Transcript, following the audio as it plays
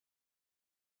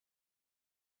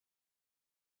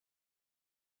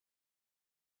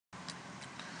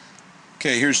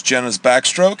Okay, here's Jenna's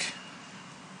backstroke.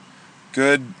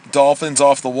 Good dolphins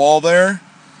off the wall there.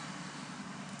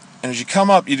 And as you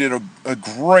come up, you did a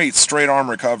great straight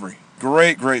arm recovery.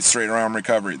 Great straight arm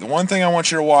recovery. The one thing I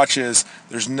want you to watch is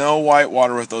there's no white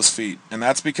water with those feet. And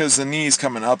that's because the knee's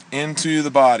coming up into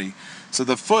the body. So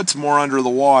the foot's more under the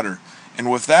water. And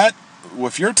with that,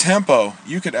 with your tempo,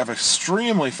 you could have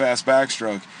extremely fast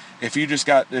backstroke if you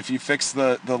fix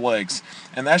the legs.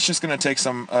 And that's just going to take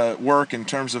some work in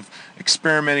terms of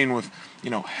experimenting with,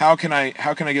 how can I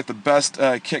get the best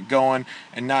kick going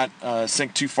and not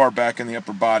sink too far back in the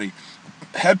upper body.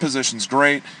 Head position's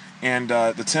great, and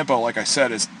the tempo, like I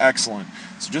said, is excellent.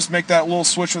 So just make that little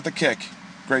switch with the kick.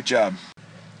 Great job.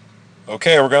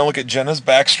 Okay, we're going to look at Jenna's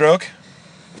backstroke.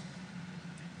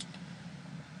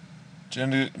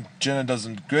 Jenna does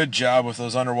a good job with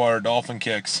those underwater dolphin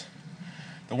kicks.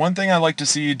 The one thing I like to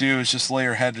see you do is just lay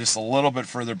your head just a little bit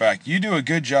further back. You do a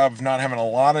good job of not having a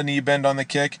lot of knee bend on the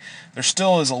kick. There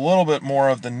still is a little bit more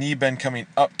of the knee bend coming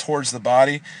up towards the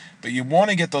body, but you want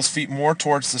to get those feet more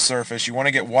towards the surface. You want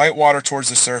to get white water towards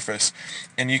the surface,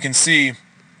 and you can see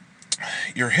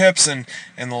your hips and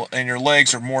your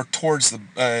legs are more towards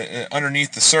the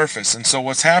underneath the surface. And so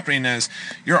what's happening is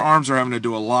your arms are having to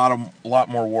do a lot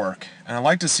more work. And I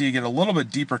like to see you get a little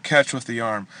bit deeper catch with the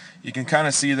arm. You can kind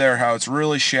of see there how it's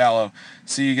really shallow.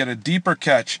 So you get a deeper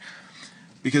catch,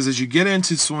 because as you get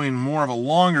into swimming more of a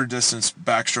longer distance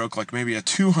backstroke, like maybe a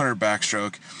 200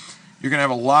 backstroke, you're going to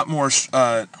have a lot more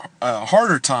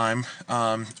harder time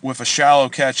with a shallow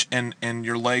catch and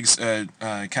your legs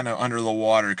kind of under the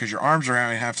water, because your arms are going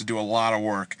to have to do a lot of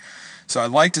work. So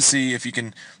I'd like to see if you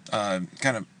can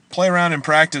kind of play around and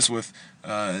practice with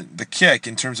the kick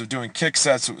in terms of doing kick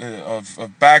sets of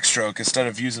backstroke instead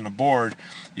of using a board.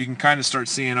 You can kind of start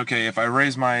seeing, okay, if I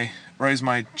raise my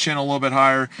chin a little bit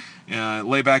higher,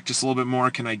 lay back just a little bit more,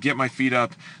 can I get my feet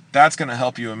up? That's going to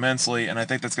help you immensely, and I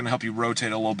think that's going to help you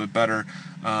rotate a little bit better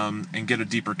and get a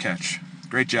deeper catch.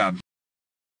 Great job.